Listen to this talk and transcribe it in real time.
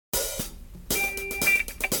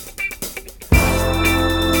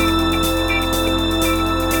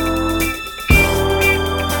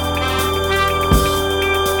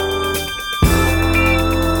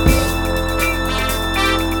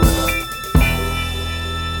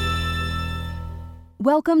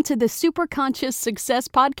Welcome to the Superconscious Success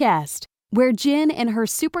Podcast, where Jen and her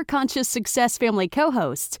Superconscious Success family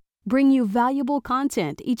co-hosts bring you valuable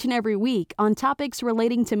content each and every week on topics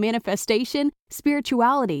relating to manifestation,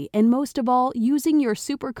 spirituality, and most of all, using your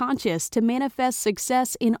superconscious to manifest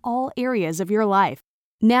success in all areas of your life.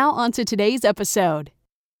 Now on to today's episode.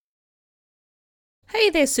 Hey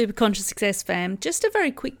there, Superconscious Success fam. Just a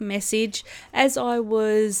very quick message. As I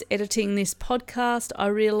was editing this podcast, I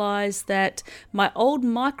realised that my old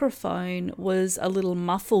microphone was a little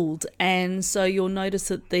muffled, and so you'll notice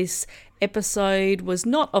that this episode was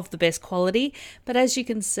not of the best quality, but as you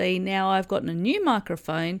can see now I've gotten a new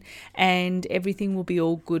microphone and everything will be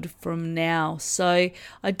all good from now. So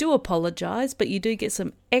I do apologise, but you do get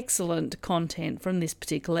some excellent content from this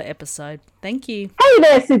particular episode. Thank you. Hey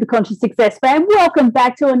there, Superconscious Success fam. Welcome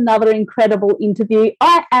back to another incredible interview.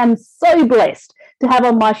 I am so blessed to have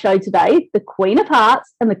on my show today the Queen of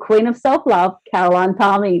Hearts and the Queen of Self-Love, Caroline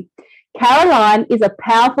Palmy. Caroline is a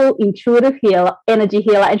powerful, intuitive healer, energy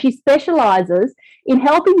healer, and she specialises in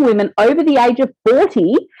helping women over the age of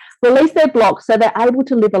 40 release their blocks so they're able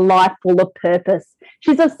to live a life full of purpose.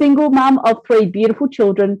 She's a single mum of 3 beautiful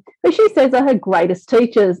children who she says are her greatest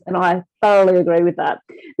teachers, and I thoroughly agree with that.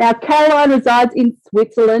 Now, Caroline resides in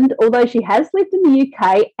Switzerland, although she has lived in the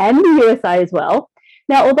UK and the USA as well.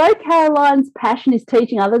 Now, although Caroline's passion is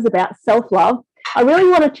teaching others about self-love, I really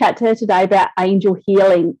want to chat to her today about angel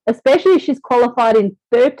healing, especially as she's qualified in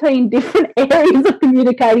 13 different areas of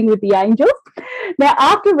communicating with the angels. Now,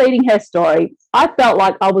 after reading her story, I felt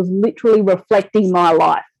like I was literally reflecting my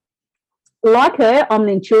life. Like her, I'm an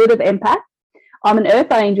intuitive empath, I'm an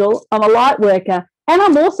earth angel, I'm a light worker, and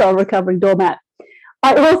I'm also a recovering doormat.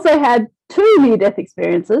 I also had 2 near-death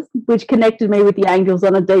experiences, which connected me with the angels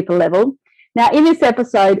on a deeper level. Now, in this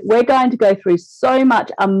episode, we're going to go through so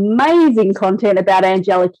much amazing content about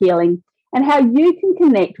angelic healing and how you can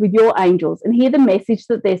connect with your angels and hear the message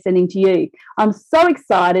that they're sending to you. I'm so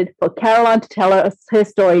excited for Caroline to tell us her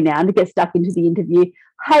story now and to get stuck into the interview.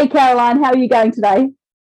 Hey, Caroline, how are you going today?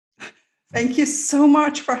 Thank you so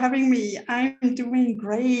much for having me. I'm doing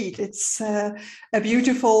great. It's a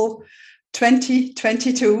beautiful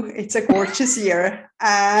 2022. It's a gorgeous year,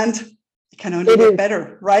 and it can only get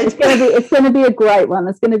better, right? It's going to be a great one.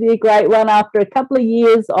 It's going to be a great one after a couple of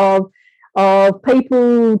years of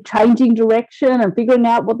people changing direction and figuring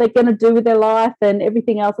out what they're going to do with their life and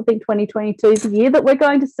everything else. I think 2022 is a year that we're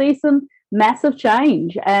going to see some massive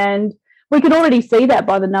change, and we can already see that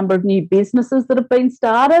by the number of new businesses that have been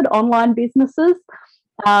started, online businesses,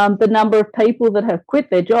 the number of people that have quit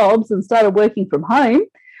their jobs and started working from home.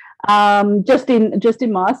 Just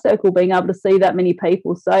in my circle, being able to see that many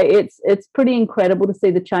people. So it's pretty incredible to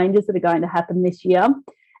see the changes that are going to happen this year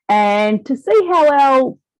and to see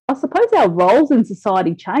how our roles in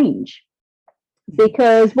society change,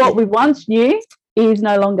 because what we once knew is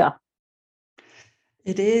no longer.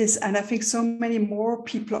 It is. And I think so many more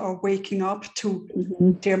people are waking up to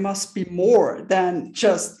there must be more than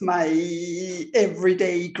just my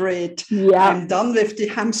everyday grid. Yeah. I'm done with the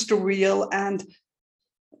hamster wheel, and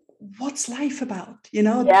what's life about?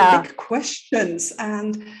 The big questions,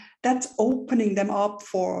 and that's opening them up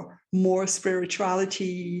for more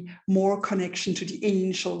spirituality, more connection to the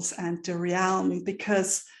angels and the realm,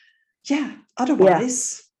 because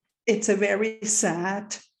otherwise it's a very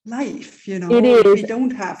sad life, It is. We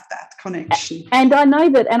don't have that connection. And I know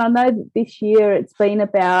that this year it's been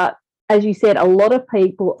about, as you said, a lot of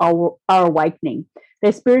people are awakening.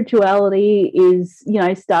 Their spirituality is,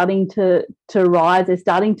 starting to rise. They're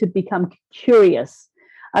starting to become curious.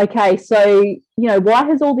 Okay, so, why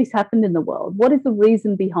has all this happened in the world? What is the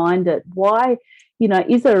reason behind it? Why,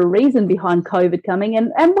 is there a reason behind COVID coming?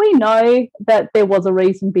 And we know that there was a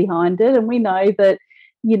reason behind it, and we know that,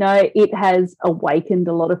 it has awakened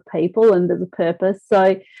a lot of people and there's a purpose.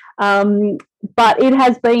 So, but it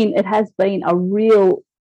has been a real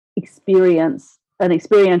experience, an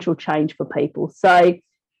experiential change for people. So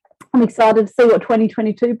I'm excited to see what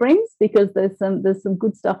 2022 brings, because there's some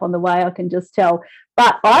good stuff on the way, I can just tell.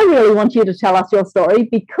 But I really want you to tell us your story,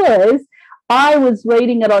 because I was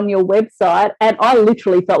reading it on your website and I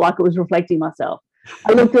literally felt like it was reflecting myself.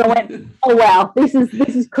 I looked and I went, oh wow, this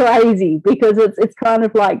is crazy, because it's kind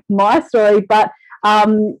of like my story, but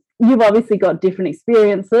you've obviously got different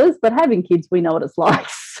experiences, but having kids, we know what it's like.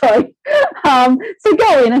 So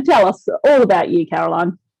go in and tell us all about you,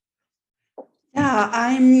 Caroline. Yeah,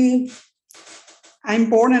 I'm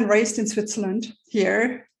born and raised in Switzerland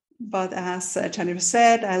here, but as Jennifer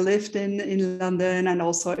said, I lived in London and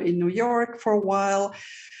also in New York for a while.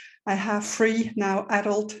 I have 3 now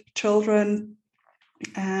adult children,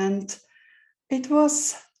 and it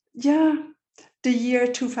was the year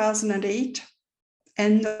 2008,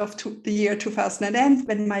 end of the year 2008,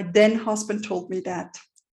 when my then husband told me that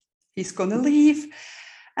he's going to leave.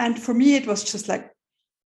 And for me, it was just like,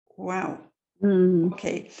 wow.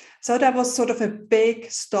 Okay. So that was sort of a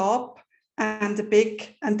big stop and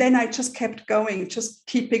then I just kept going, just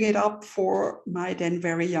keeping it up for my then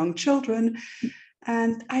very young children.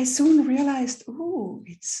 And I soon realized,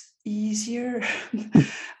 it's easier.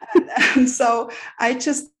 and so I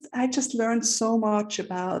just learned so much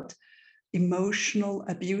about emotional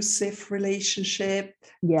abusive relationship,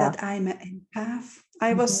 that I'm an empath.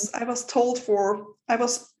 I was told I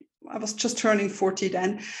was just turning 40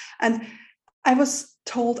 then, and I was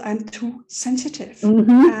told I'm too sensitive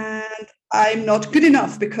and I'm not good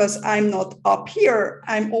enough because I'm not up here.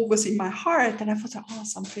 I'm always in my heart. And I thought,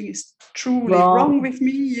 something is truly wrong with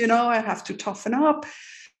me. I have to toughen up,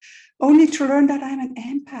 only to learn that I'm an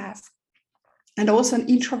empath and also an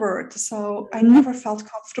introvert. So I never felt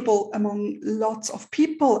comfortable among lots of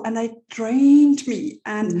people, and it drained me.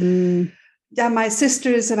 And my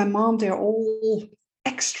sisters and my mom, they're all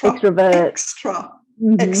extroverts.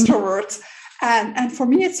 And for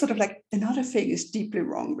me, it's sort of like another thing is deeply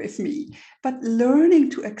wrong with me. But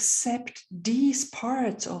learning to accept these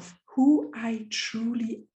parts of who I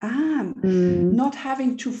truly am, not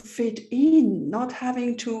having to fit in, not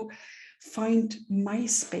having to find my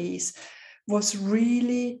space, was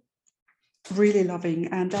really, really loving.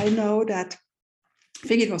 And I know that, I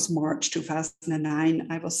think it was March 2009,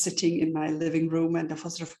 I was sitting in my living room, and I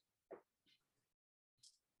was sort of,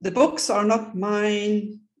 the books are not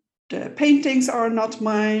mine, the paintings are not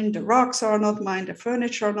mine, the rocks are not mine, the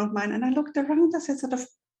furniture are not mine. And I looked around, I said sort of,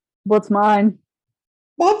 what's mine?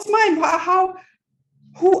 What's mine?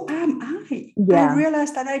 Who am I? I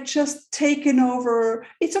realized that I just taken over.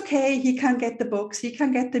 It's okay. He can get the books. He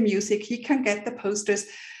can get the music. He can get the posters.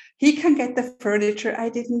 He can get the furniture. I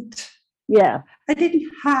didn't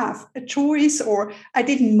have a choice, or I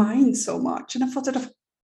didn't mind so much. And I thought sort of,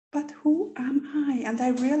 but who am I? And I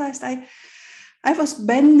realized I was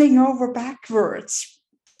bending over backwards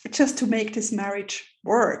just to make this marriage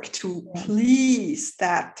work, to please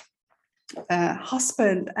that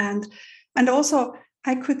husband. And also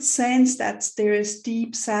I could sense that there is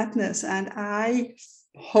deep sadness, and I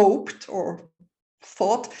hoped or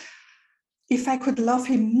thought if I could love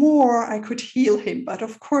him more, I could heal him. But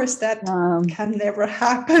of course that can never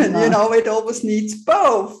happen. It always needs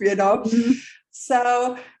both,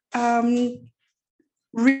 So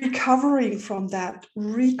recovering from that,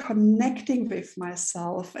 reconnecting with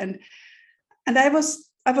myself. And I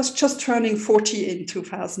was just turning 40 in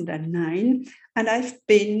 2009, and I've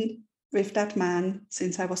been with that man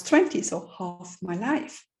since I was 20, so half my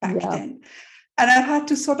life back then. And I had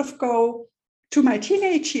to sort of go to my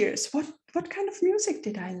teenage years. What kind of music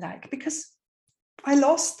did I like? Because I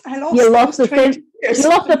lost you lost a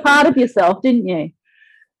part of yourself, didn't you?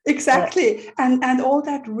 Exactly. And all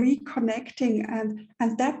that reconnecting,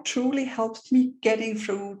 and that truly helped me getting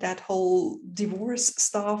through that whole divorce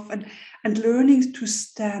stuff and learning to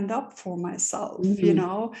stand up for myself,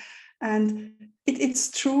 and it's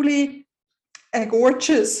truly a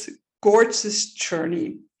gorgeous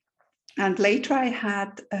journey. And later I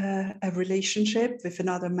had a relationship with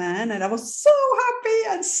another man, and I was so happy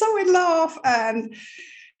and so in love, and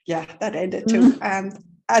that ended too. And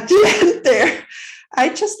at the end there, I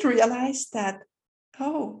just realized that,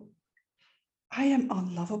 I am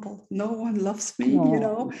unlovable. No one loves me,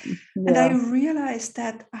 And I realized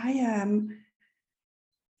that I've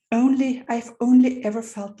only ever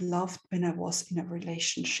felt loved when I was in a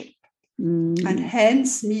relationship. And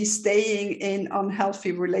hence me staying in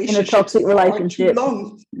unhealthy relationships, in a toxic relationship, for too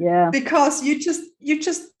long. Because you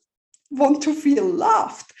just want to feel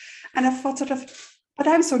loved. And I thought sort of, but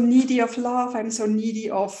I'm so needy of love. I'm so needy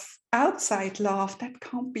of outside love. That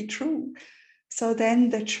can't be true. So then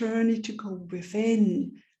the journey to go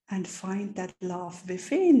within and find that love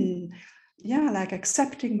within, like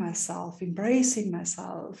accepting myself, embracing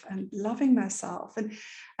myself, and loving myself.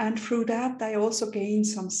 And through that, I also gained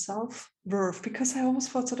some self-worth, because I always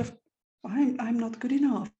thought sort of, I'm not good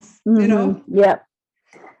enough, Yeah.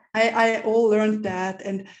 I all learned that.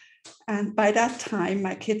 And by that time,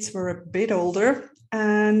 my kids were a bit older.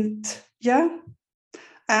 And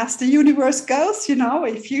as the universe goes,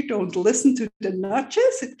 if you don't listen to the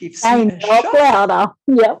nudges, it gives you a shock. Louder.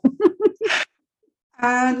 Yep.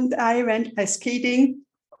 And I went ice skating.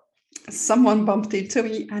 Someone bumped into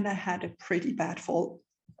me, and I had a pretty bad fall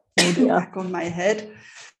back on my head.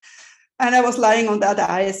 And I was lying on that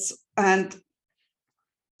ice, and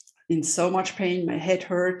in so much pain. My head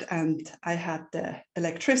hurt, and I had the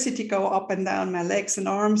electricity go up and down my legs and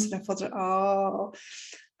arms. And I thought, oh,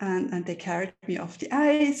 and they carried me off the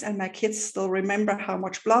ice. And my kids still remember how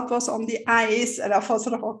much blood was on the ice. And I thought,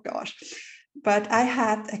 oh gosh. But I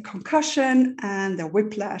had a concussion and a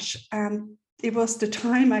whiplash, and it was the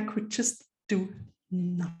time I could just do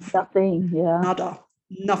nothing.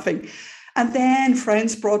 Nothing. And then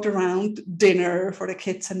friends brought around dinner for the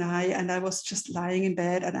kids and I was just lying in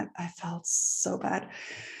bed, and I felt so bad.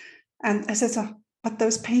 And I said, so, but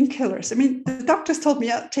those painkillers, I mean, the doctors told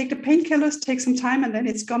me, take the painkillers, take some time, and then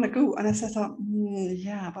it's going to go. And I said,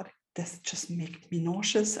 yeah, but this just makes me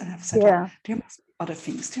nauseous. And I said, there must be other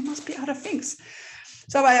things. There must be other things.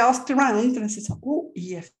 So I asked around, and I said, oh,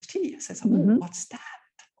 EFT. I said, what's that?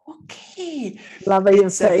 Okay. Love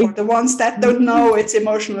it. For the ones that don't know, it's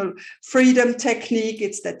emotional freedom technique.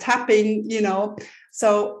 It's the tapping,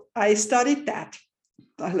 So I studied that.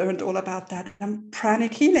 I learned all about that. And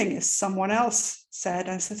pranic healing, is someone else said.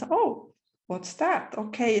 I said, oh, what's that?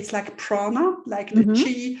 Okay, it's like prana, like the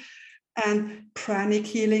chi. And pranic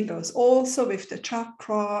healing goes also with the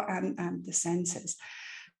chakra and the senses.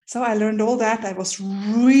 So I learned all that. I was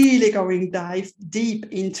really dive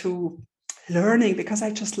deep into learning, because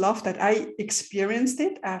I just love that. I experienced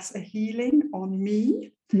it as a healing on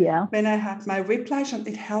me when I had my whiplash, and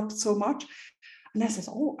it helped so much. And I said,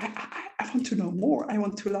 oh, I want to know more. I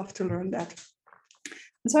want to love to learn that.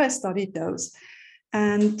 And so I studied those.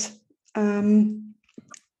 And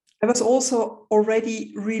I was also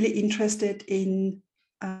already really interested in,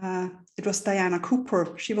 it was Diana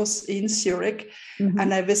Cooper. She was in Zurich,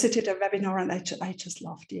 and I visited a webinar, and I just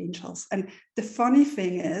loved the angels. And the funny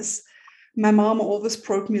thing is, my mom always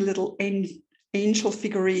brought me little angel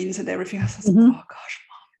figurines and everything. I said, oh gosh,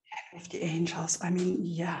 Mom, with the angels. I mean,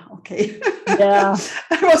 yeah, okay. Yeah.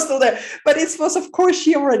 I was still there. But it was, of course,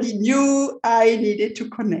 she already knew I needed to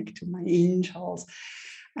connect to my angels.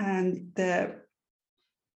 And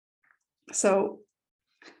so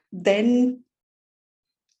then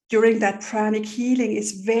during that pranic healing,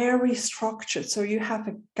 it's very structured. So you have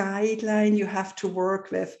a guideline you have to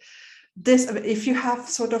work with. This, if you have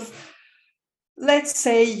sort of, let's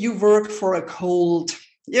say you work for a cold,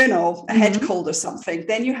 a head cold or something,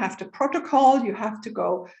 then you have the protocol. You have to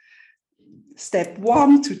go step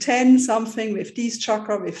 1 to 10, something with these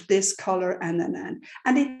chakra, with this color, and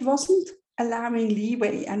it wasn't allowing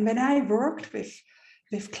leeway. And when I worked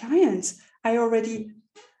with clients, I already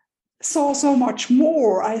saw so much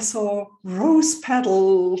more. I saw rose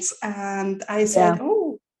petals, and I said,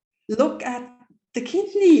 oh, look at the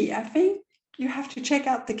kidney. I think you have to check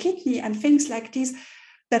out the kidney, and things like this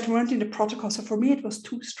that weren't in the protocol. So for me, it was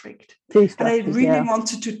too strict. And I really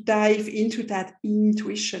wanted to dive into that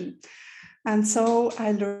intuition. And so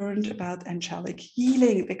I learned about angelic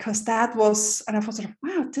healing, because that was, and I was sort of,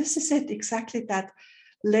 wow, this is it, exactly that,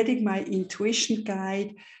 letting my intuition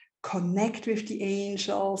guide, connect with the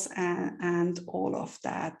angels, and all of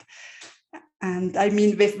that. And I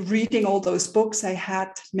mean, with reading all those books, I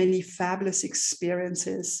had many fabulous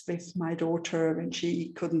experiences with my daughter when she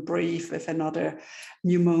couldn't breathe with another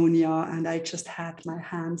pneumonia. And I just had my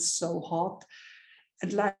hands so hot.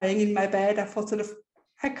 And lying in my bed, I thought sort of,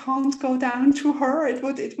 I can't go down to her.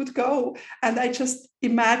 It would go. And I just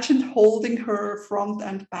imagined holding her front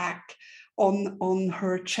and back on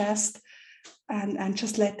her chest, and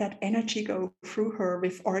just let that energy go through her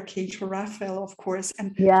with Archangel Raphael, of course.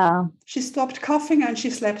 And she stopped coughing, and she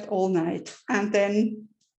slept all night. And then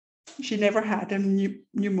she never had a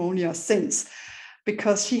pneumonia since,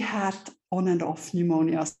 because she had on and off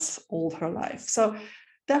pneumonias all her life. So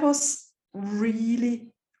that was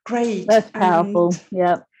really great. That's powerful.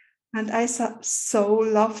 And I so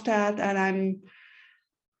love that. And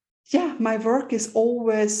my work is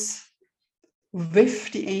always with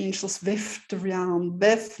the angels, with the realm,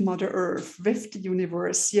 with Mother Earth, with the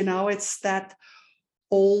universe. It's that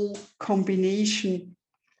all combination.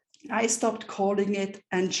 I stopped calling it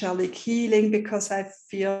angelic healing because I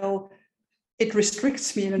feel it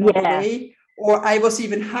restricts me in another way. Or I was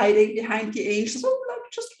even hiding behind the angels. Oh,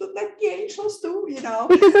 just let the angels do,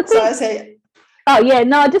 So I say,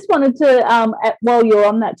 I just wanted to, while you're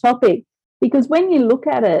on that topic, because when you look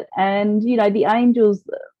at it, and, the angels,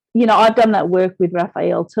 I've done that work with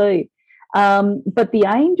Raphael too. But the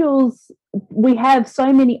angels, we have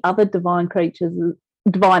so many other divine creatures,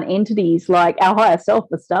 divine entities, like our higher self,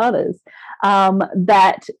 for starters,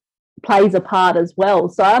 that plays a part as well.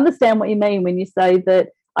 So I understand what you mean when you say that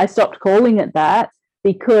I stopped calling it that,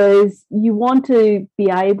 because you want to be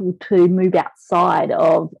able to move outside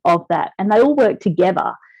of that, and they all work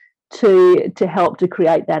together to help to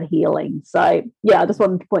create that healing. So yeah, I just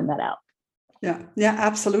wanted to point that out. Yeah,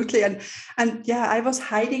 absolutely. And yeah, I was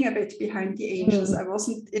hiding a bit behind the angels.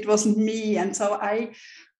 It wasn't me. And so I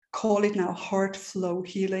call it now heart flow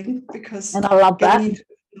healing, because and I love that. Into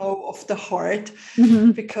the flow of the heart,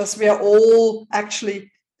 because we are all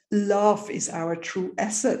actually, love is our true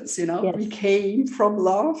essence. Yes. We came from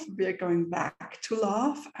love, we are going back to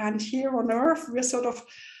love, and here on earth we're sort of,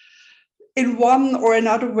 in one or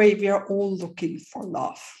another way, we are all looking for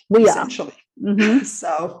love. We essentially.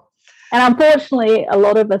 So, and unfortunately, a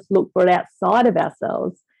lot of us look for it outside of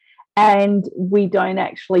ourselves, and we don't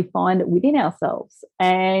actually find it within ourselves.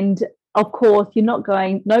 And of course,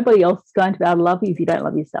 nobody else is going to be able to love you if you don't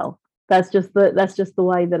love yourself. That's just the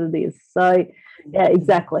way that it is. So yeah,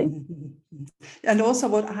 exactly. And also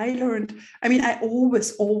what I learned, I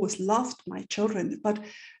always loved my children, but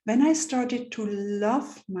when I started to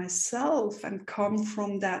love myself and come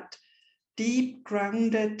from that deep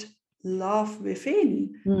grounded love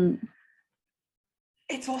within,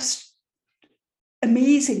 it was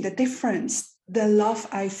amazing, the difference, the love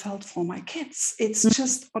I felt for my kids. It's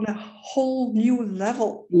just on a whole new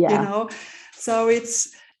level, So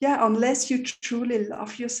it's, unless you truly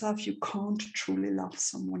love yourself, you can't truly love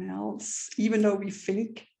someone else, even though we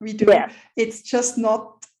think we do. Yeah. It's just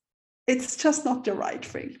not the right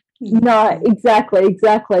thing. No, exactly.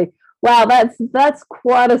 Wow, that's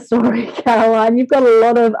quite a story, Caroline. You've got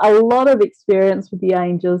a lot of experience with the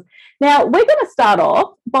angels. Now, we're going to start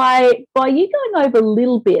off by you going over a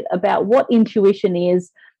little bit about what intuition is,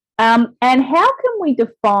 and how can we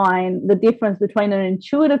define the difference between an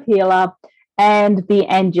intuitive healer and the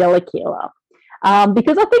angelic healer,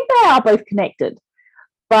 because I think they are both connected.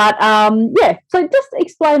 But so just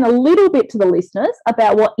explain a little bit to the listeners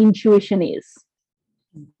about what intuition is.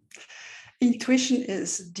 Intuition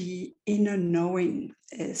is the inner knowing,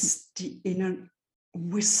 is the inner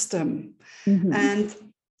wisdom. And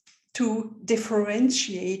to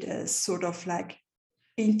differentiate as sort of like,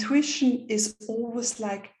 intuition is always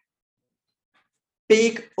like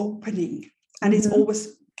big opening, and it's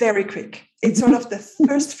always very quick. It's sort of the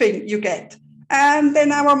first thing you get. And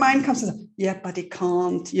then our mind comes and says, yeah, but it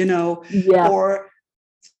can't, Yeah. Or,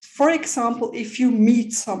 for example, if you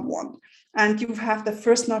meet someone and you have the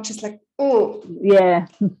first nudge, it's like, oh. Yeah.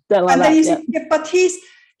 And then you say, yeah, but he's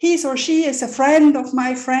or she is a friend of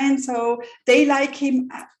my friend, so they like him.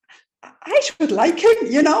 I should like him,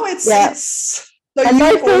 it's... So and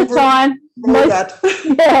most of the time,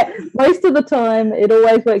 most of the time, it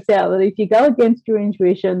always works out that if you go against your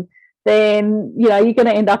intuition, then you're going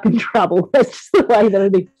to end up in trouble. That's just the way that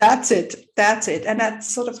it is. That's it, and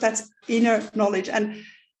that's inner knowledge. And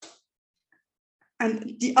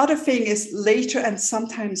the other thing is later and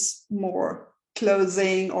sometimes more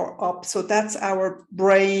closing or up. So that's our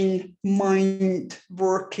brain, mind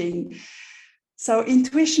working. So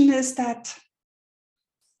intuition is that.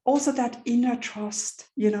 Also that inner trust,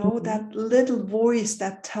 that little voice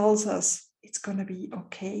that tells us it's going to be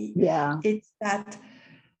okay. Yeah. It's that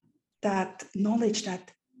knowledge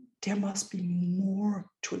that there must be more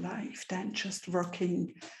to life than just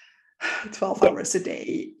working 12 hours a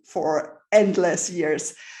day for endless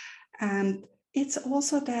years. And it's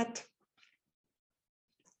also that,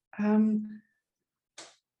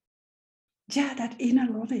 that inner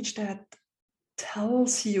knowledge that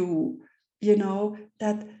tells you,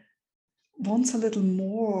 that wants a little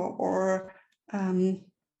more, or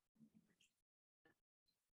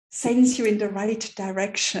sends you in the right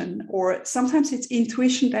direction. Or sometimes it's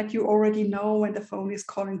intuition that you already know when the phone is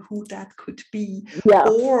calling who that could be. Yeah.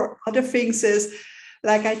 Or other things is,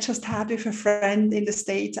 like I just had with a friend in the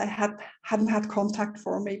States, I hadn't had contact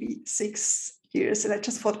for maybe 6 years, and I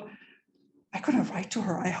just thought, I'm going to write to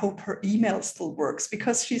her. I hope her email still works,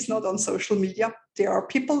 because she's not on social media. There are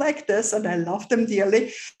people like this, and I love them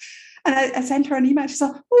dearly. And I sent her an email. She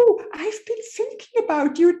said, oh, I've been thinking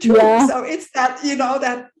about you too. Yeah. So it's that,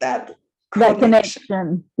 that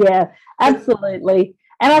connection. Yeah, absolutely.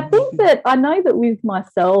 And I think that I know that with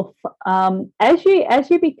myself, as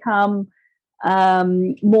you become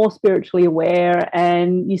more spiritually aware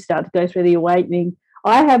and you start to go through the awakening,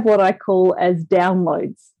 I have what I call as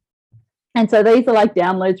downloads. And so these are like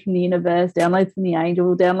downloads from the universe, downloads from the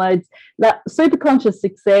angel, downloads. That Superconscious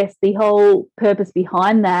Success, the whole purpose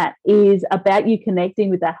behind that is about you connecting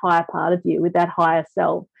with that higher part of you, with that higher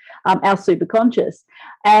self, our superconscious.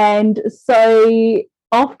 And so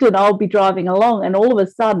often I'll be driving along and all of a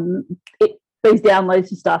sudden these downloads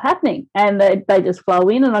just start happening, and they just flow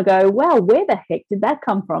in, and I go, wow, where the heck did that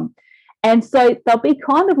come from? And so they'll be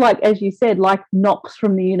kind of like, as you said, like knocks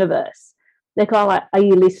from the universe. They're kind of like, are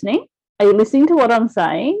you listening? Are you listening to what I'm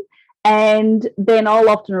saying? And then I'll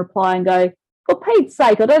often reply and go, for Pete's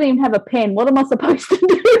sake, I don't even have a pen. What am I supposed to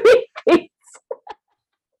do with this?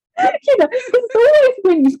 It's always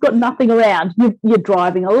when you've got nothing around. You're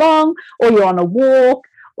driving along, or you're on a walk,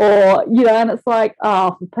 or, and it's like,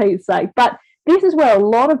 oh, for Pete's sake. But this is where a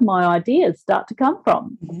lot of my ideas start to come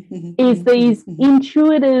from, is these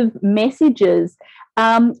intuitive messages.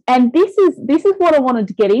 And this is what I wanted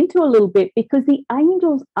to get into a little bit, because the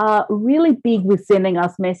angels are really big with sending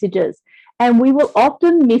us messages, and we will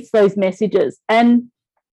often miss those messages. And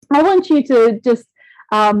I want you to just,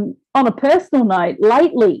 on a personal note,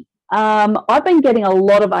 lately, I've been getting a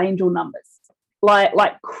lot of angel numbers,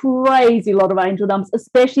 like crazy lot of angel numbers,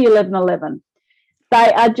 especially 1111. They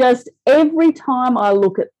are just, every time I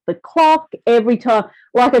look at the clock, every time,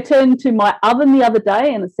 like I turned to my oven the other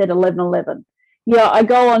day and it said 1111. I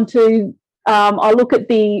go on to, I look at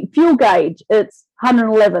the fuel gauge, it's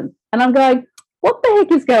 111. And I'm going, what the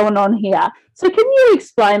heck is going on here? So can you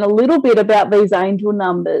explain a little bit about these angel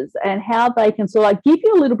numbers and how they can sort of like give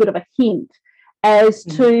you a little bit of a hint as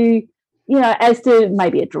to, as to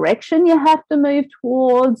maybe a direction you have to move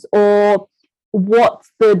towards, or what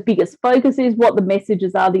the biggest focus is, what the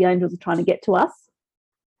messages are the angels are trying to get to us?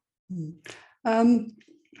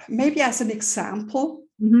 Maybe as an example,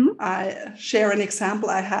 I share an example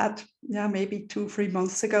I had, maybe 2-3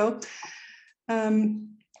 months ago.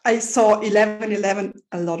 I saw 1111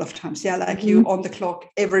 a lot of times, like you, on the clock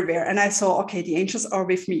everywhere. And I saw, okay, the angels are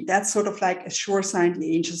with me. That's sort of like a sure sign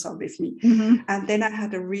the angels are with me. And then I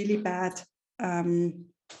had a really bad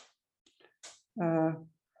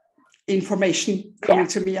information coming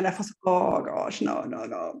to me, and I was, oh gosh, no.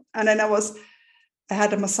 And then I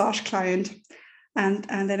had a massage client, and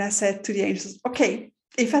then I said to the angels, okay,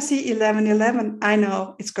 if I see 1111, I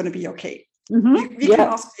know it's going to be okay. We can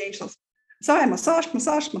ask the angels. So I massaged, and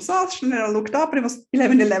then I looked up and it was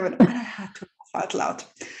 1111, and I had to laugh out loud.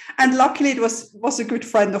 And luckily it was a good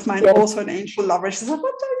friend of mine, also an angel lover. She said, what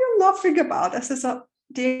are you laughing about? I said, so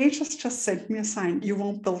the angels just sent me a sign. You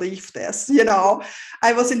won't believe this.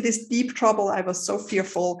 I was in this deep trouble. I was so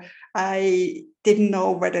fearful. I didn't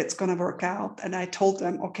know whether it's going to work out. And I told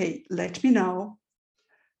them, okay, let me know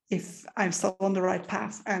if I'm still on the right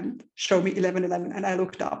path and show me 1111. And I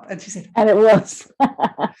looked up and she said, and it was.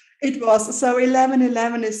 It was. So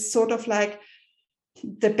 1111 is sort of like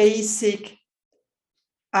the basic,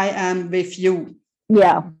 I am with you.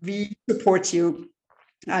 Yeah. We support you.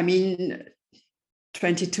 I mean,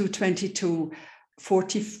 22,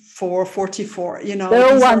 44, 44,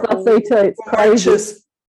 they're all ones I see too. It's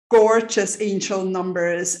gorgeous angel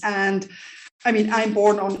numbers. And I mean, I'm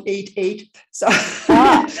born on 8/8, so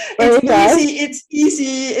it's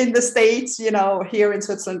easy in the States. Here in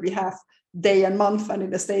Switzerland we have day and month, and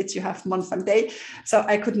in the States you have month and day. So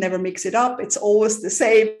I could never mix it up. It's always the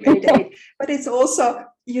same 8/8. But it's also,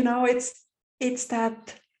 it's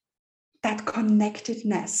that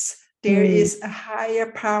connectedness. There is a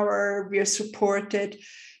higher power. We are supported.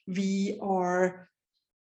 We are,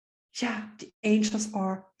 the angels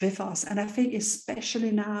are with us. And I think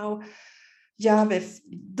especially now, with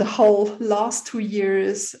the whole last 2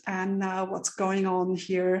 years and now what's going on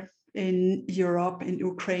here in Europe, in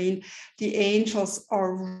Ukraine, the angels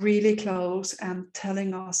are really close and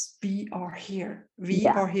telling us, we are here. We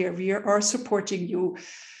are here. We are supporting you.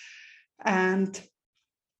 And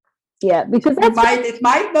because it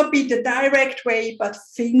might not be the direct way, but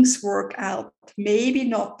things work out. Maybe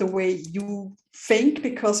not the way you think,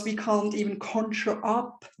 because we can't even conjure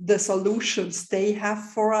up the solutions they have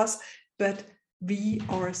for us, but we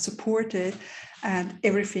are supported and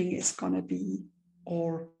everything is going to be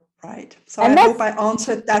all right. So I hope I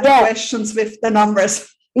answered that questions with the numbers.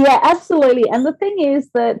 Yeah, absolutely. And the thing is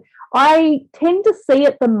that I tend to see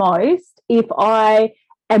it the most if I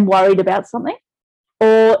am worried about something,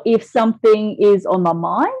 or if something is on my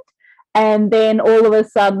mind, and then all of a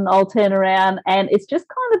sudden I'll turn around and it's just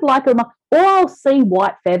kind of like, or I'll see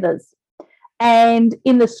white feathers, and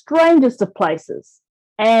in the strangest of places,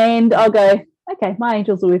 and I'll go, okay, my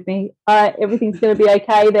angels are with me. Everything's going to be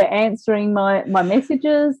okay. They're answering my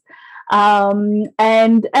messages, and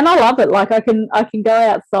I love it. Like I can go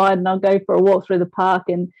outside and I'll go for a walk through the park,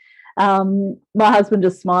 and my husband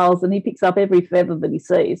just smiles and he picks up every feather that he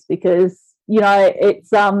sees, because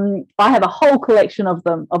it's I have a whole collection of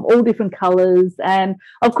them of all different colors, and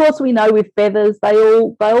of course we know with feathers they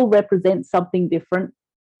all represent something different.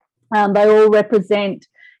 They all represent,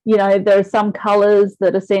 there are some colors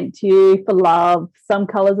that are sent to you for love, some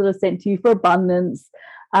colors that are sent to you for abundance.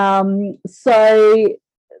 So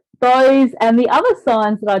those, and the other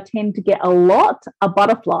signs that I tend to get a lot are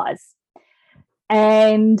butterflies.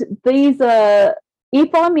 And these are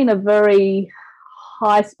if I'm in a very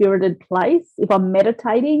high-spirited place, if I'm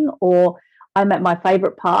meditating or I'm at my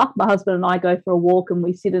favourite park, my husband and I go for a walk and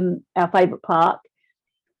we sit in our favourite park,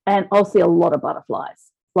 and I'll see a lot of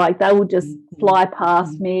butterflies. Like they will just fly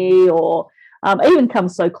past me, or even come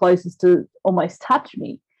so close as to almost touch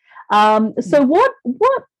me. So what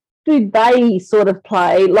do they sort of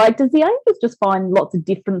play? Like, does the angels just find lots of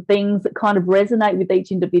different things that kind of resonate with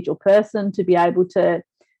each individual person to be able to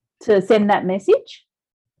send that message?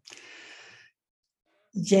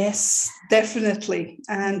 Yes, definitely.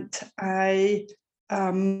 And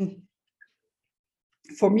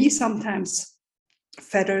for me, sometimes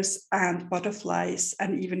feathers and butterflies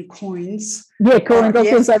and even coins. Yeah, coins. I was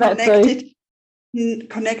going to say that too.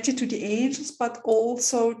 Connected to the angels, but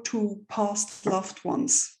also to past loved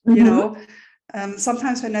ones. You know,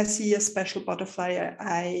 sometimes when I see a special butterfly,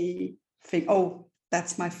 I think, oh,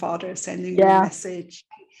 that's my father sending me a message.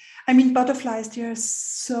 I mean, butterflies, they are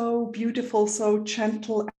so beautiful, so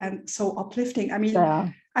gentle, and so uplifting. I mean,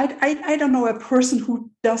 I don't know a person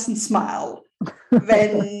who doesn't smile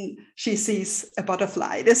when she sees a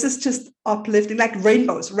butterfly. This is just uplifting, like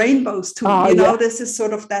rainbows too. You know, this is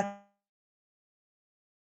sort of that.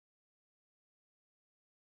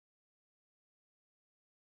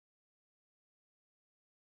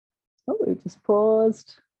 Oh, we just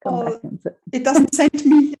paused. It doesn't send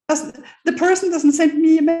me. The person doesn't send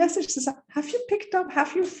me a message. Says, "Have you picked up?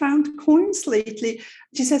 Have you found coins lately?"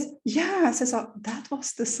 She says, "Yeah." I says, "Oh, that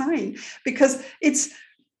was the sign," because it's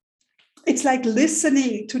like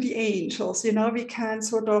listening to the angels. You know, we can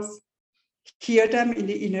sort of hear them in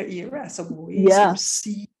the inner ear as a voice, or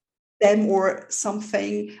see them or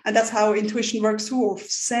something, and that's how intuition works too, or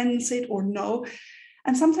sense it or know.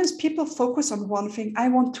 And sometimes people focus on one thing. I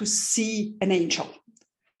want to see an angel.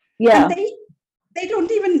 Yeah. And they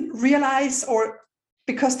don't even realize, or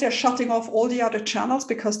because they're shutting off all the other channels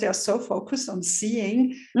because they're so focused on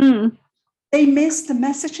seeing, they miss the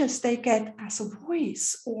messages they get as a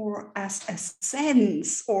voice or as a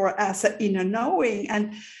sense or as an inner knowing.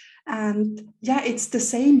 And yeah, it's the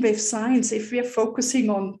same with signs. If we're focusing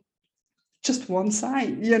on just one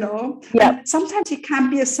sign, you know, sometimes it can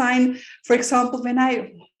be a sign. For example, when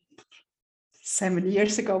 7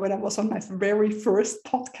 years ago, when I was on my very first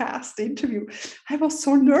podcast interview, I was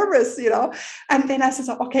so nervous, you know, and then I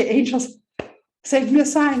said, okay, angels, send me a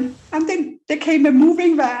sign. And then there came a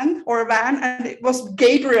moving van, and it was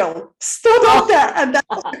Gabriel stood up there, and that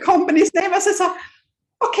was the company's name. I said,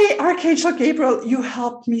 okay, Archangel Gabriel, you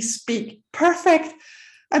helped me speak. Perfect.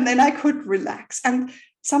 And then I could relax. And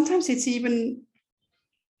sometimes it's even,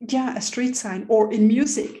 a street sign or in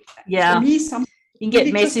music. Yeah. For me, sometimes you can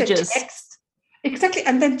get messages. Exactly.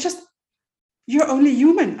 And then just, you're only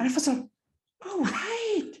human. And I was like, oh,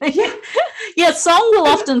 right. Yeah. Yeah, song will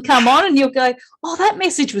often come on and you'll go, oh, that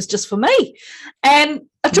message was just for me. And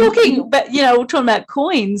talking about, we're talking about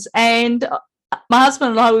coins, and my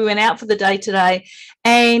husband and I, we went out for the day today,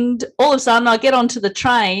 and all of a sudden I get onto the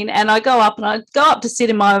train and I go up to sit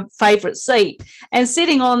in my favourite seat, and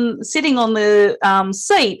sitting on the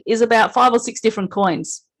seat is about 5 or 6 different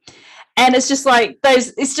coins. And it's just like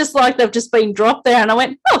it's just like they've just been dropped there. And I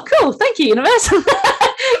went, oh, cool, thank you, universe.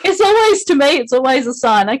 It's always a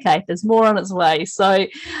sign. Okay, there's more on its way. So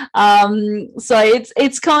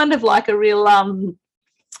it's kind of like a real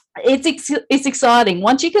it's exciting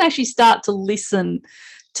once you can actually start to listen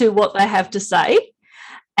to what they have to say,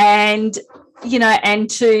 and and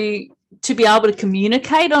to be able to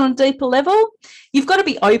communicate on a deeper level. You've got to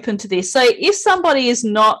be open to this. So if somebody is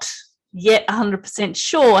not yet 100%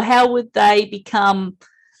 sure, how would they become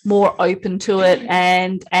more open to it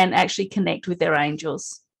and actually connect with their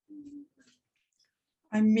angels?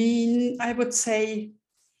 I mean, I would say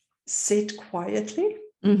sit quietly,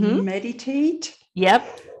 meditate.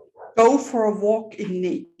 Yep. Go for a walk in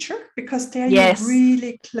nature, because there you're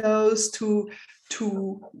really close to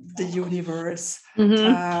the universe.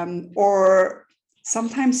 Or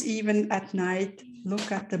sometimes even at night,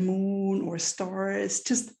 look at the moon or stars,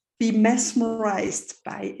 just be mesmerized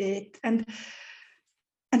by it and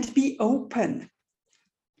be open.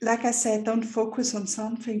 Like I said, don't focus on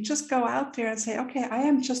something. Just go out there and say, okay, I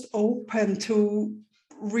am just open to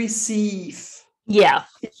receive. Yeah.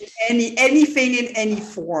 Anything in any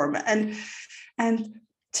form, and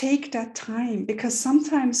take that time, because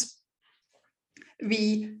sometimes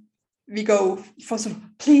we go for sort of,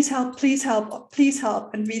 please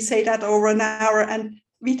help, and we say that over an hour and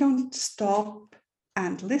we don't stop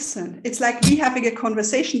and listen. It's like we having a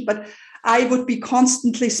conversation, but I would be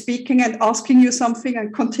constantly speaking and asking you something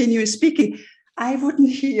and continue speaking. I wouldn't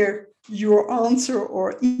hear your answer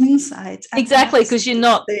or insights. Exactly, because you're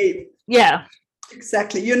not. Yeah.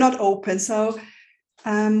 Exactly. You're not open. So,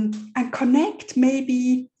 and connect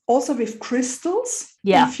maybe also with crystals.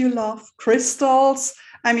 Yeah. If you love crystals.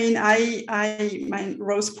 I mean, my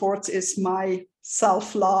rose quartz is my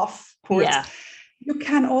self-love quartz. Yeah. You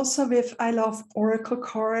can also I love oracle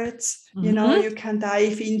cards, you can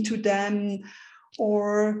dive into them,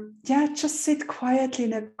 or just sit quietly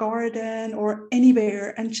in a garden or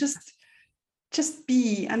anywhere and just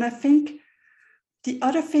be. And I think the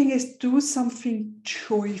other thing is do something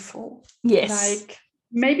joyful. Yes. Like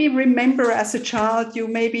maybe remember as a child, you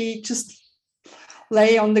maybe just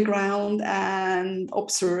lay on the ground and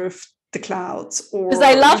observe the clouds, or because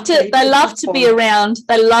they love to be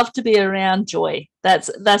around joy. That's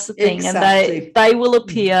the thing. Exactly. And they will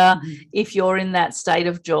appear if you're in that state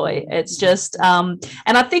of joy. It's just and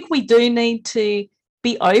I think we do need to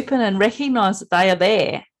be open and recognize that they are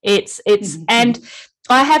there. It's and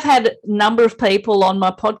I have had a number of people on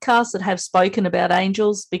my podcast that have spoken about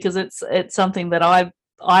angels, because it's something that I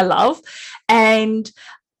love. And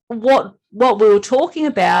what we were talking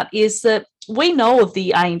about is that we know of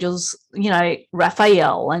the angels,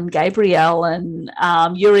 Raphael and Gabriel and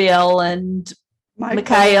Uriel and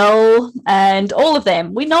Michael and all of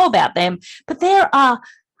them. We know about them, but there are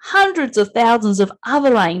hundreds of thousands of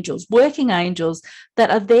other angels, working angels, that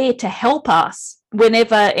are there to help us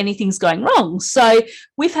whenever anything's going wrong. So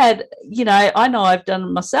we've had, I know I've done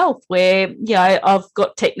it myself where, I've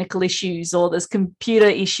got technical issues or there's computer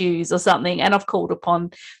issues or something, and I've called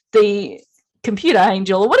upon the computer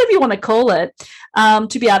angel or whatever you want to call it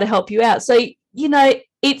to be able to help you out. So,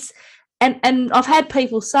 it's, and I've had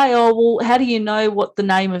people say, oh, well, how do you know what the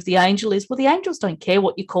name of the angel is? Well, the angels don't care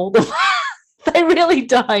what you call them. They really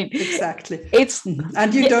don't. Exactly.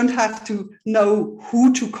 And you don't have to know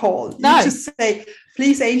who to call. No. You just say,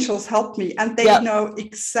 please, angels, help me. And they know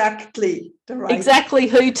exactly exactly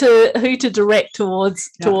who to direct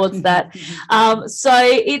towards that. So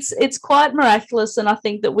it's quite miraculous. And I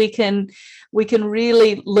think that we can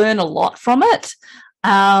really learn a lot from it.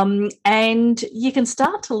 And you can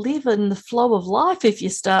start to live in the flow of life if you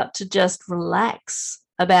start to just relax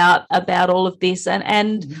about all of this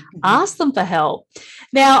and ask them for help.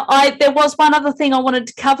 Now, there was one other thing I wanted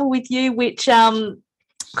to cover with you, which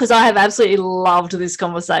because I have absolutely loved this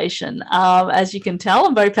conversation. As you can tell,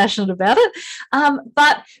 I'm very passionate about it.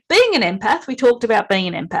 But being an empath, we talked about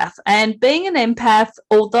being an empath. And being an empath,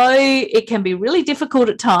 although it can be really difficult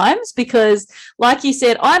at times, because like you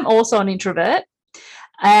said, I'm also an introvert.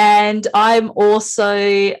 And I'm also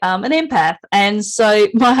an empath. And so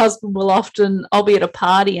my husband will often, I'll be at a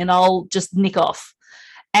party and I'll just nick off.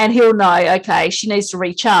 And he'll know, okay, she needs to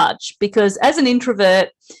recharge. Because as an introvert,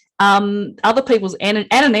 other people's and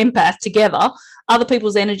an empath together, other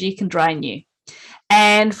people's energy can drain you.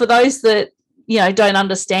 And for those that, don't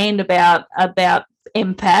understand about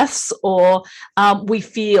empaths, or we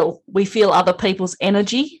feel other people's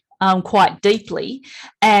energy quite deeply,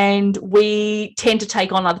 and we tend to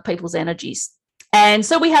take on other people's energies. And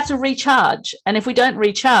so we have to recharge. And if we don't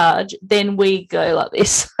recharge, then we go like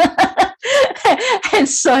this. And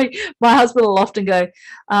so my husband will often go,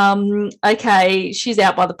 okay, she's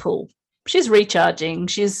out by the pool. She's recharging.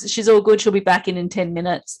 She's all good. She'll be back in 10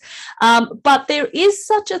 minutes. But there is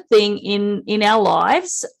such a thing in our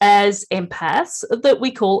lives as empaths that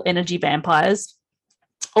we call energy vampires,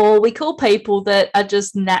 or we call people that are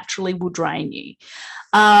just naturally will drain you.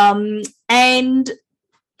 And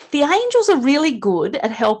the angels are really good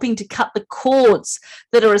at helping to cut the cords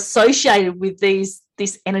that are associated with this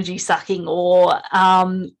energy sucking or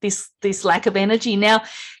this lack of energy. Now,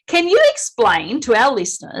 can you explain to our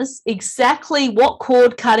listeners exactly what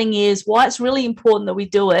cord cutting is, why it's really important that we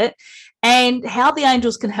do it, and how the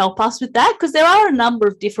angels can help us with that? Because there are a number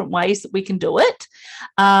of different ways that we can do it,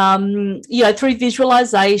 through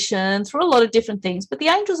visualization, through a lot of different things, but the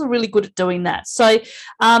angels are really good at doing that. So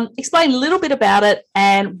explain a little bit about it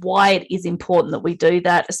and why it is important that we do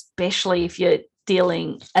that, especially if you're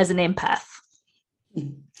dealing as an empath.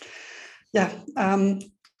 Yeah.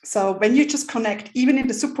 So when you just connect, even in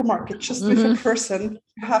the supermarket, just with a person,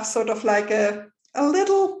 you have sort of like a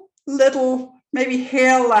little maybe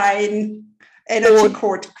hairline energy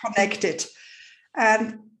cord connected.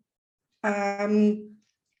 And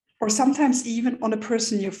or sometimes even on a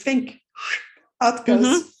person you think, out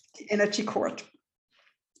goes the energy cord.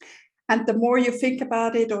 And the more you think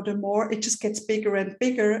about it, or the more it just gets bigger and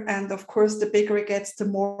bigger. And of course, the bigger it gets, the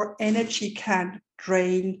more energy can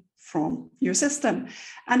drain from your system.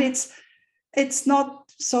 And it's not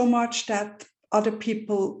so much that other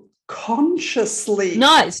people consciously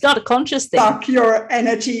it's not a conscious thing, suck your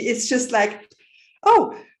energy. It's just like,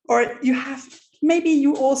 or you have maybe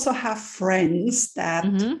you also have friends that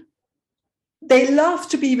they love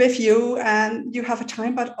to be with you and you have a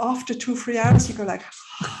time, but after 2-3 hours, you go like,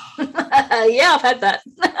 yeah, I've had that.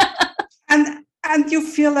 and you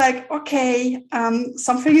feel like, okay,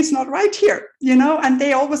 something is not right here, and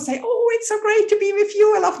they always say, oh, it's so great to be with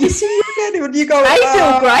you. I love to see you again. And you go, they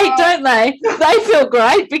feel great, don't they? They feel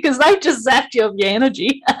great because they've just zapped you of your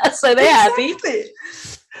energy. So they're happy.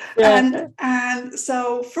 Yeah. And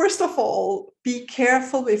so first of all, be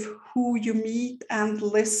careful with who you meet and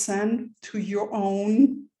listen to your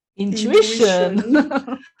own intuition.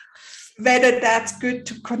 Whether that's good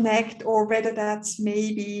to connect or whether that's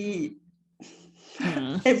maybe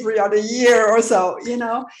every other year or so,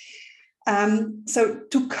 so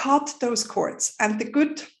to cut those cords. And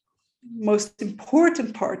the most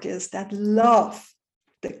important part is that love,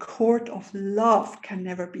 the cord of love, can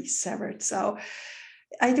never be severed. So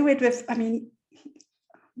I do it with,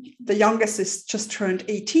 the youngest is just turned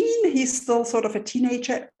 18. He's still sort of a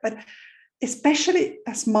teenager, but especially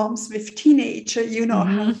as moms with teenager,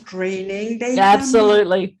 how draining they can be.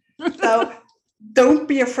 Absolutely. So don't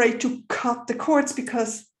be afraid to cut the cords,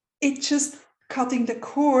 because cutting the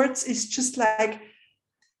cords is just like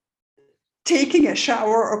taking a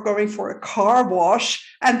shower or going for a car wash,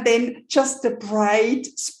 and then just the bright,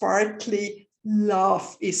 sparkly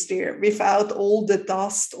love is there without all the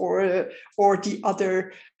dust or the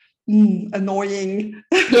other annoying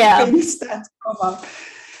things that come up.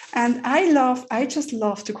 And I just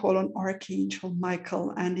love to call on Archangel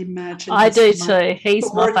Michael and imagine. I do too.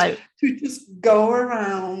 He's my favorite. To just go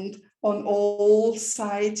around on all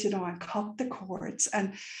sides, and cut the cords.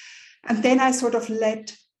 And then I sort of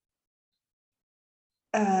let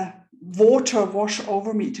water wash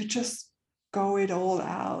over me to just go it all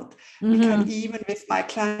out. We can even, with my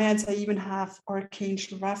clients, I even have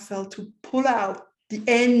Archangel Raphael to pull out the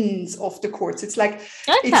ends of the cords. It's like,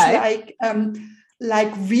 it's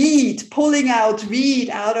like pulling out weed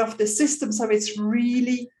out of the system. So it's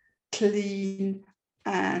really clean.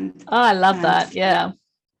 And I love that. Yeah.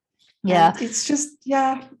 Yeah. And it's just,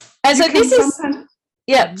 yeah. And so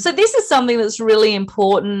this is something that's really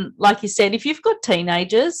important. Like you said, if you've got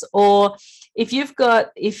teenagers, or if you've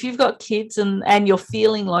got kids and you're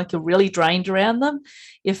feeling like you're really drained around them,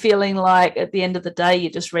 you're feeling like at the end of the day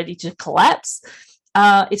you're just ready to collapse,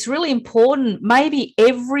 it's really important, maybe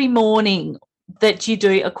every morning, that you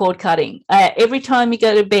do a cord cutting. Every time you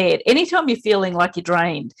go to bed, anytime you're feeling like you're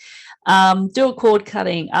drained, do a cord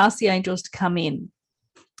cutting. Ask the angels to come in.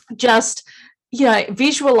 Just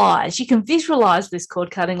visualize. You can visualize this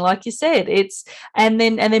cord cutting, like you said. And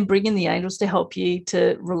then bring in the angels to help you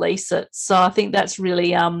to release it. So I think that's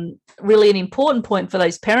really really an important point for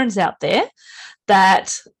those parents out there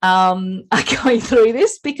that are going through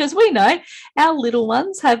this, because we know our little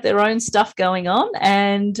ones have their own stuff going on,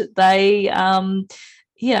 and they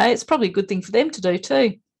it's probably a good thing for them to do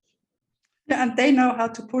too. Yeah, and they know how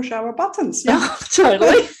to push our buttons. Yeah,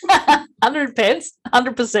 totally.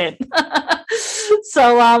 100%.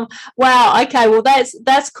 So wow, okay, well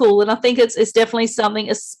that's cool. And I think it's definitely something,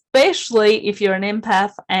 especially if you're an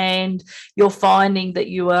empath and you're finding that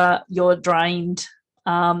you're drained,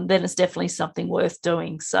 then it's definitely something worth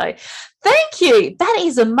doing. So thank you. That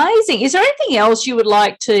is amazing. Is there anything else you would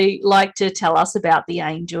like to tell us about the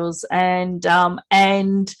angels and how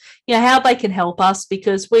they can help us,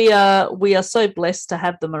 because we are so blessed to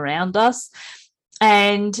have them around us.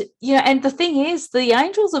 And and the thing is, the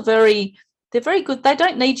angels are very good. They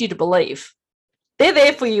don't need you to believe. They're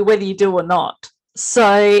there for you whether you do or not.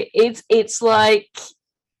 So it's like,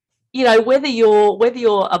 whether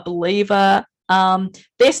you're a believer,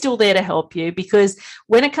 they're still there to help you, because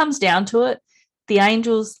when it comes down to it, the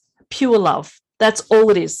angels, pure love. That's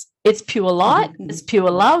all it is. It's pure light. It's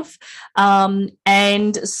pure love.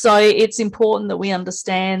 And so it's important that we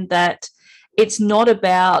understand that it's not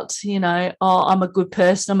about, I'm a good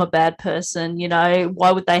person, I'm a bad person,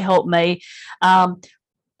 why would they help me?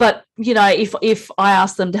 But, if I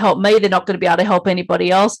ask them to help me, they're not going to be able to help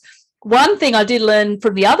anybody else. One thing I did learn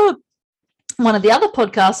from one of the other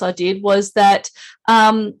podcasts I did was that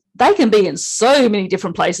they can be in so many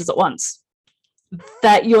different places at once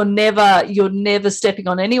that you're never stepping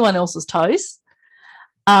on anyone else's toes.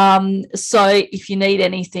 So if you need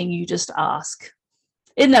anything, you just ask.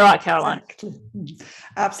 Isn't that right, Caroline? Exactly.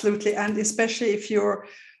 Absolutely. And especially if you're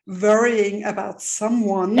worrying about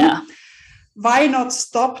someone, why not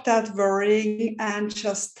stop that worrying and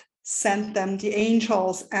just send them the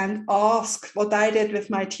angels and ask? What I did with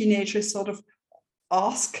my teenagers, sort of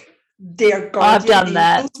ask their guardian I've done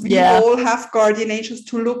angels. That. We all have guardian angels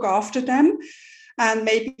to look after them. and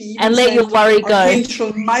maybe even and let your worry go.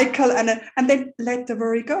 Archangel Michael, and then let the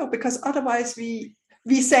worry go, because otherwise we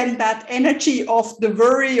send that energy of the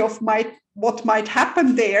worry of what might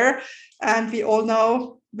happen there, and we all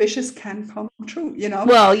know wishes can come true,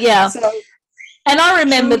 Well, yeah. So, and I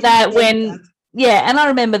remember that when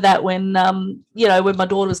when my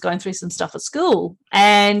daughter was going through some stuff at school,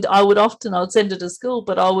 and I would send her to school,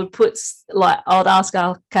 but I would I'd ask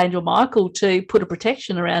Archangel Michael to put a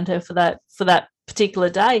protection around her for that particular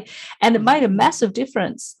day, and it made a massive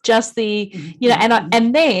difference. Just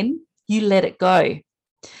and then you let it go.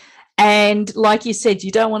 And like you said,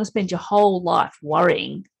 you don't want to spend your whole life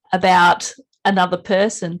worrying about another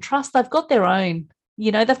person. Trust they've got their own.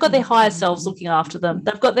 They've got their higher selves looking after them.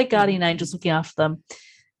 They've got their guardian angels looking after them.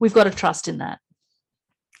 We've got to trust in that.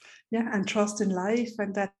 Yeah, and trust in life,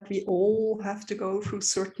 and that we all have to go through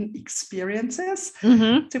certain experiences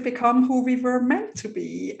to become who we were meant to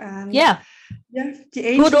be. And the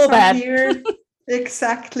angels good or bad. Are here.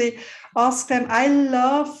 Exactly. Ask them. I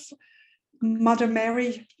love Mother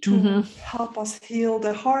Mary to help us heal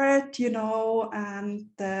the heart, and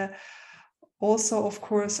also, of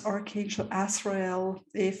course, Archangel Azrael,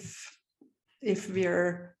 if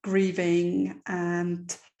we're grieving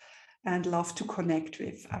and love to connect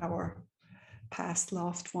with our past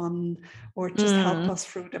loved one, or just help us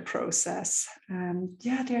through the process.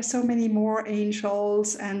 There are so many more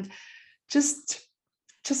angels, and just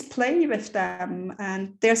play with them.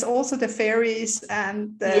 And there's also the fairies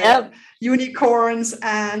and the unicorns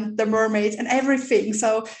and the mermaids and everything.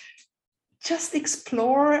 So just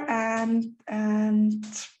explore and don't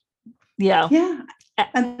see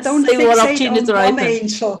what opportunities are one open.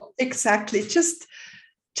 angel. Exactly. Just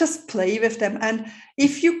play with them. And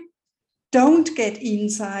if you don't get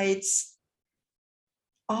insights,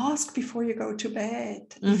 ask before you go to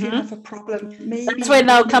bed. If you have a problem, maybe that's when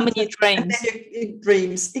they'll come in your dreams.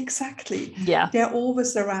 Dreams, exactly. Yeah, they're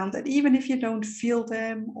always around. And even if you don't feel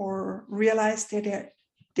them or realize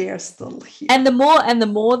they're still here. And the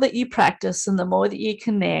more that you practice, and the more that you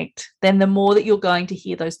connect, then the more that you're going to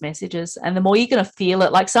hear those messages, and the more you're going to feel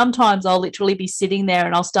it. Like sometimes I'll literally be sitting there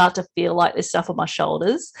and I'll start to feel like there's stuff on my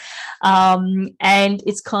shoulders, and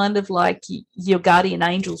it's kind of like your guardian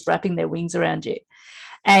angels wrapping their wings around you,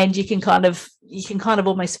 and you can kind of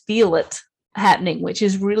almost feel it happening, which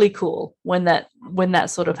is really cool when that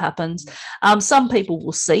sort of happens. Some people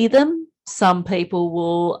will see them. Some people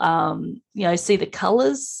will, see the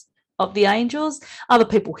colours of the angels. Other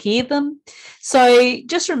people hear them. So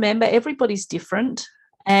just remember, everybody's different,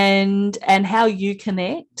 and how you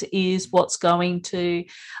connect is what's going to,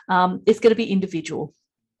 it's going to be individual.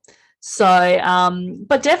 So,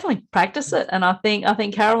 but definitely practice it. And I think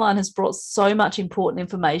Caroline has brought so much important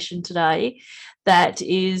information today that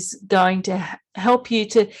is going to help you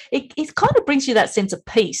to. It kind of brings you that sense of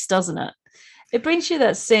peace, doesn't it? It brings you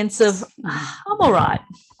that sense of, I'm all right.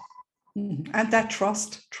 And that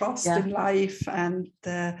trust in life, and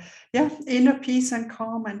inner peace and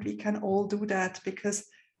calm. And we can all do that, because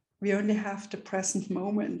we only have the present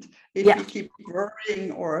moment. If we keep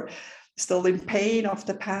worrying or still in pain of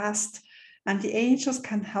the past, and the angels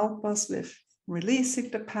can help us with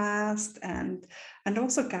releasing the past and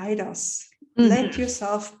also guide us. Let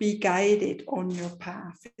yourself be guided on your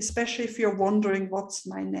path, especially if you're wondering, what's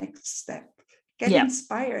my next step? Get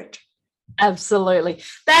inspired. Absolutely.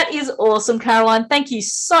 That is awesome, Caroline. Thank you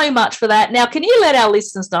so much for that. Now, can you let our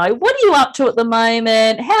listeners know, what are you up to at the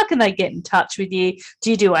moment? How can they get in touch with you? Do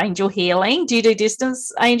you do angel healing? Do you do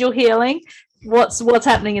distance angel healing? What's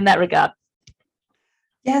happening in that regard?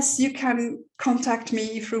 Yes, you can contact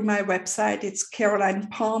me through my website. It's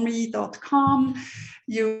carolinepalmy.com.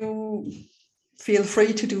 You feel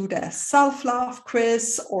free to do the self-love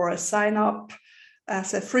quiz or sign up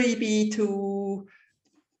as a freebie to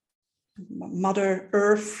Mother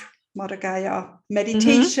Earth, Mother Gaia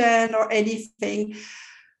meditation or anything.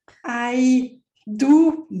 I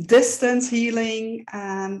do distance healing,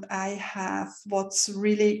 and I have, what's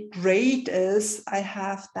really great is I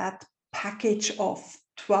have that package of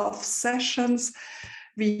 12 sessions.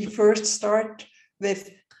 We first start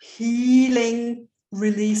with healing,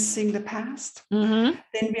 releasing the past. Then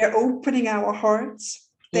we are opening our hearts.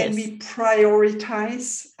 Then we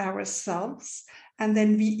prioritize ourselves, and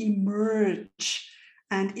then we emerge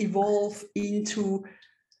and evolve into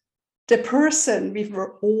the person we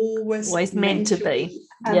were always meant to be.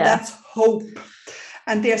 And that's hope.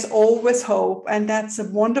 And there's always hope. And that's a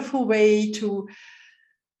wonderful way to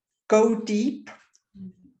go deep,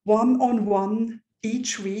 one-on-one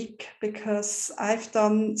each week, because I've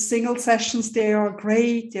done single sessions. They are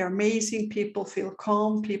great. They're amazing. People feel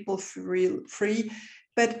calm. People feel free.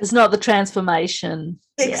 But it's not the transformation.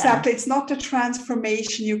 Exactly. It's not the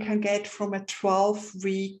transformation you can get from a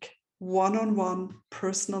 12-week one-on-one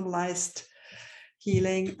personalized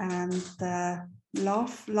healing. And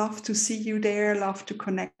love to see you there, love to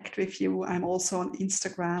connect with you. I'm also on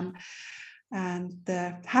Instagram, and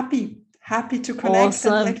happy to connect.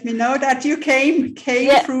 Awesome. And let me know that you came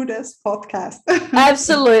through this podcast.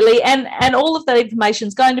 Absolutely. And all of that information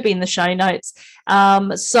is going to be in the show notes.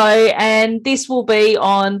 And this will be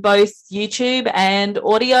on both YouTube and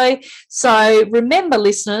audio. So remember,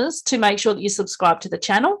 listeners, to make sure that you subscribe to the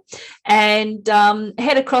channel and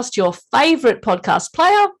head across to your favorite podcast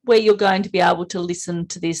player where you're going to be able to listen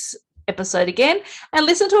to this episode again and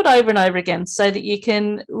listen to it over and over again so that you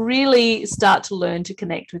can really start to learn to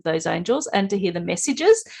connect with those angels and to hear the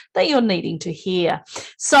messages that you're needing to hear.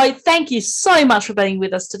 So thank you so much for being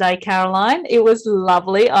with us today, Caroline. It was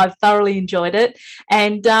lovely. I've thoroughly enjoyed it,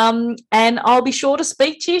 and I'll be sure to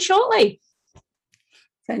speak to you shortly.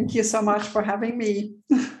 Thank you so much for having me.